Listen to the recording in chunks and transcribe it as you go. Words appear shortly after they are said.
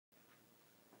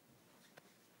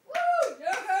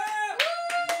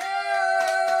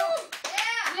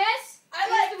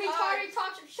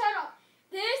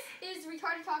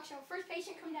show. First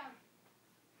patient, come down.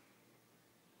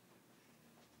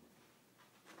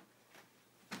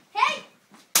 Hey!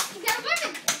 You got a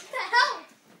weapon! What the hell?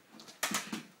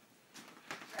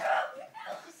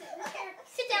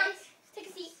 Sit down. Take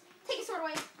a seat. Take a sword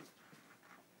away.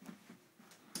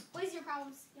 What is your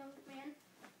problems, young man?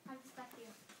 I'm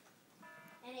dyslexia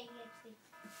and ADHD.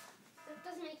 That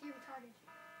doesn't make you retarded.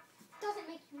 Doesn't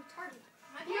make you retarded.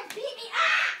 My parents beat me.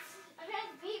 Ah! My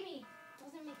parents beat me.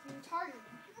 Doesn't make you retarded.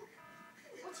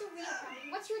 What's your real problem?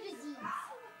 What's your disease? I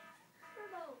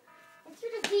don't know. What's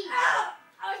your disease?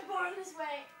 I was born this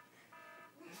way.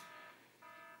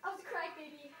 I was a crack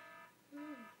baby.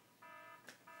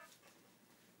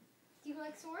 Do you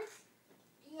like swords?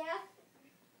 Yeah.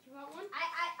 Do you want one?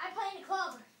 I play in a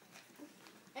club.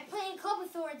 I play in a club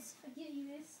with swords. I'll give you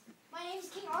this. My name is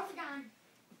King Arthurgon.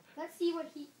 Let's see what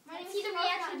he. My name Let's is see the King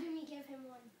reaction Arthurgon. to me give him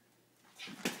one.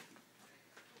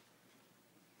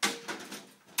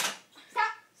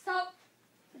 Stop! Stop!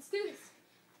 Let's do this.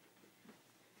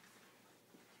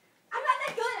 I'm not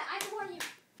that good. I can warn you.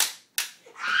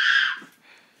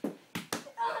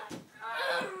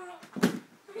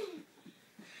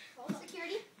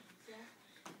 Security. Yeah.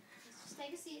 Let's just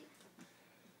take a seat.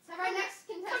 So Right next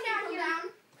contestant, come down.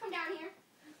 Come down here.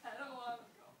 I don't want to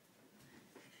go.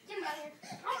 Get him out here.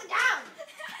 Calm down.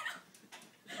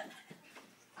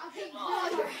 I'll take Oh,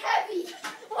 you're heavy.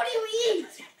 What do you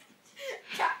eat?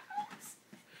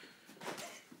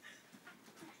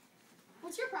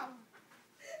 What's your problem?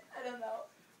 I don't know.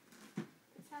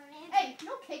 It's not an answer. Hey,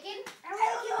 no kicking. I don't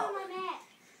want you on my mat.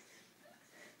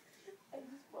 I'm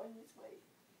just going this way.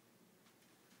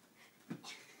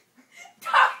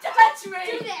 Don't touch me.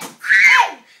 Do this.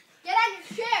 Hey! Get out of your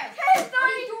chair. Hey, What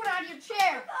are you doing out of your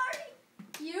chair? Sorry.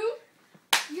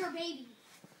 You're a baby.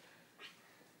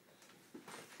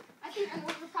 I think I know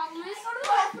what the problem is. Go to the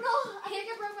hospital. I think I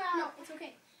broke my arm. No, it's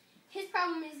okay. His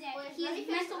problem is that he has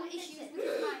mental issues with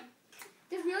his mind.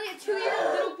 There's really a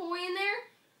 2-year-old little boy in there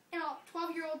and a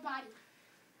 12-year-old body.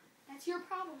 That's your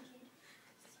problem, kid.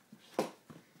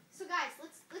 So guys,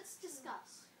 let's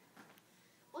discuss.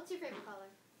 What's your favorite color?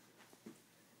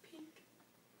 Pink.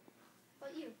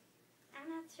 What you? I'm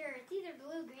not sure. It's either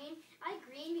blue, green. I like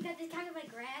green because it's kind of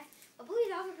like grass. But blue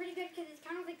is also pretty good because it's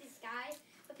kind of like the sky.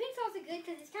 But pink's also good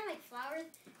because it's kind of like flowers.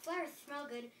 Flowers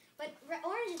smell good. But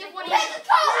orange is Get like... one of Pick a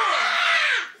color!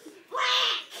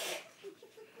 Black!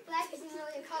 Black isn't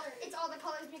really a color. It's all the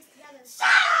colors mixed together. Shut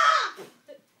up!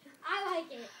 I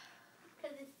like it.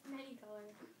 Because it's many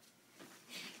colors.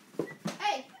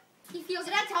 Hey, he feels.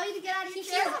 Did I tell you to get out of your He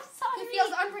chair? feels- I'm sorry. He feels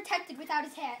unprotected without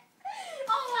his hat.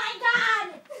 Oh my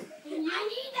god! I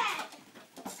need that!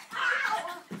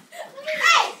 Ow!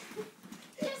 Hey!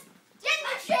 Just get in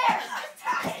the chair!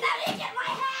 Let me get my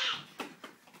hat!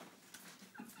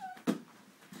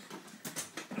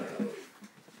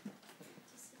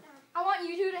 Just sit down. I want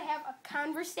you two to have a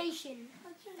conversation.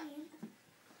 What's your name?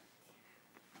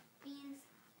 Beans.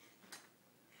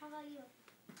 How about you?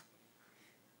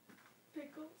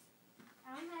 Pickles. I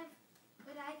don't have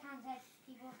good eye contact with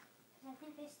people because I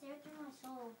think they stare through my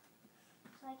soul.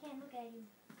 So I can't look at you.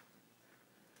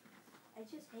 I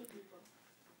just hate people.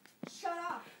 Shut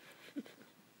up. Did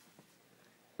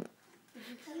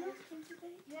you see anything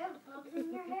today? You have bumps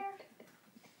in your hair?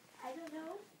 I don't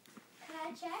know. Can I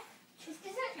check? This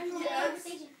isn't a normal Yes.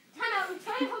 conversation. Time out. I'm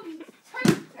trying to help you.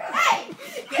 Hey!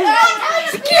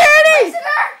 Security!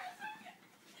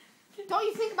 Don't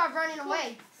you think about running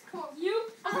away. Come on. You?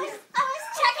 I was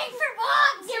checking for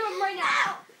bugs! Give him right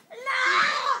now. No!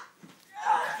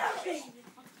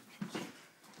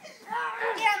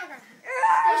 Get on the ground.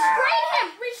 Restrain him!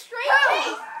 Restrain him!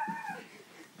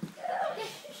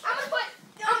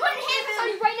 I'm putting hands on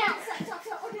you right now.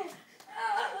 Okay.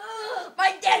 My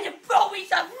daddy threw me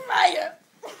some fire.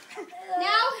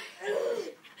 Now,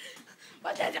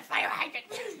 But there's a fire hydrant.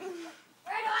 Where do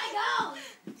I go?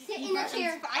 sit in the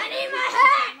chair. I need my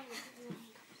hat!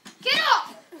 Get up!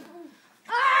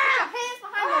 Hands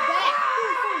behind your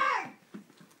back.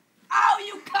 Oh,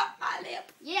 you cut my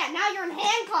lip. Yeah, now you're in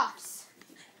handcuffs.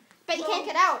 Bet you can't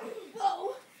get out.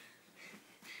 Whoa.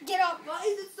 Get up. Why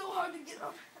is it so hard to get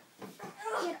up?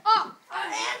 Get up. I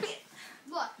am it.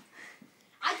 Look,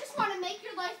 I just want to make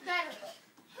your life better.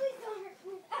 Please don't hurt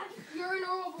me. You're a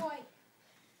normal boy.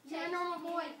 You're a normal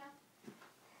boy.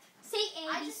 Say A,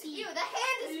 B, C. Ew, the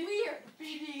hand is weird.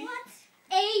 BD. What?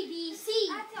 A, B, C.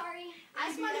 I'm sorry. I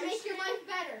just want to make your life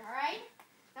better, all right?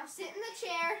 Now sit in the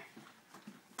chair.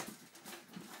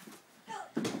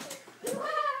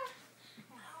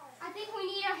 I think we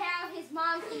need to have his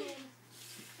mom come in.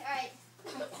 All right.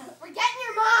 We're getting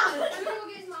your mom. I'm going to go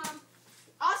get his mom.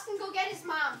 Austin, go get his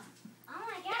mom. Oh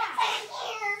my god.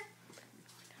 Here.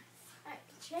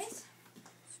 Chase,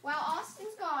 while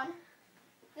Austin's gone,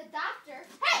 the doctor...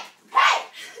 Hey! Hey!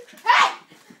 Hey!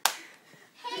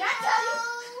 Did I tell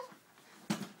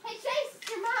you? Hey, Chase, it's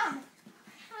your mom.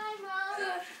 Hi,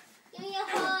 Mom. Give me a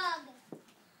hug.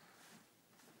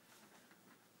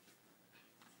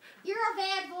 You're a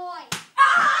bad boy.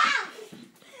 Ah!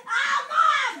 Ah,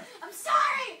 Mom! I'm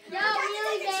sorry! No, I forgot to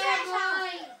really take the bad trash out.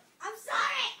 boy. I'm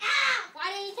sorry! Ow! Why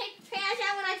didn't you take the trash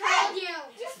out when I told you?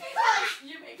 Just because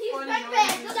You make he's funny been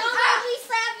noises. bad. Don't make me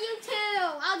slap you too.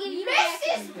 I'll give you back.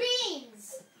 Mrs. Beans!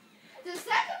 Does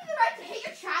that give you the right to hit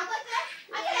your child like that?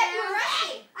 I could have you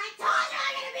arrested. I told you I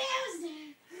get abused!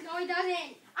 No, he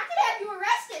doesn't. I could have you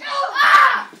arrested. No.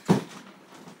 Ah!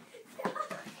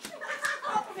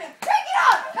 Take it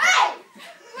off! Hey!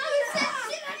 No, you said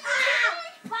shit on Ah!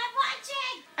 My butt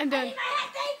cheek! I'm I need my head.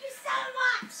 Thank you so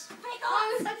much! Take off! Mom,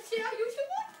 you said shit on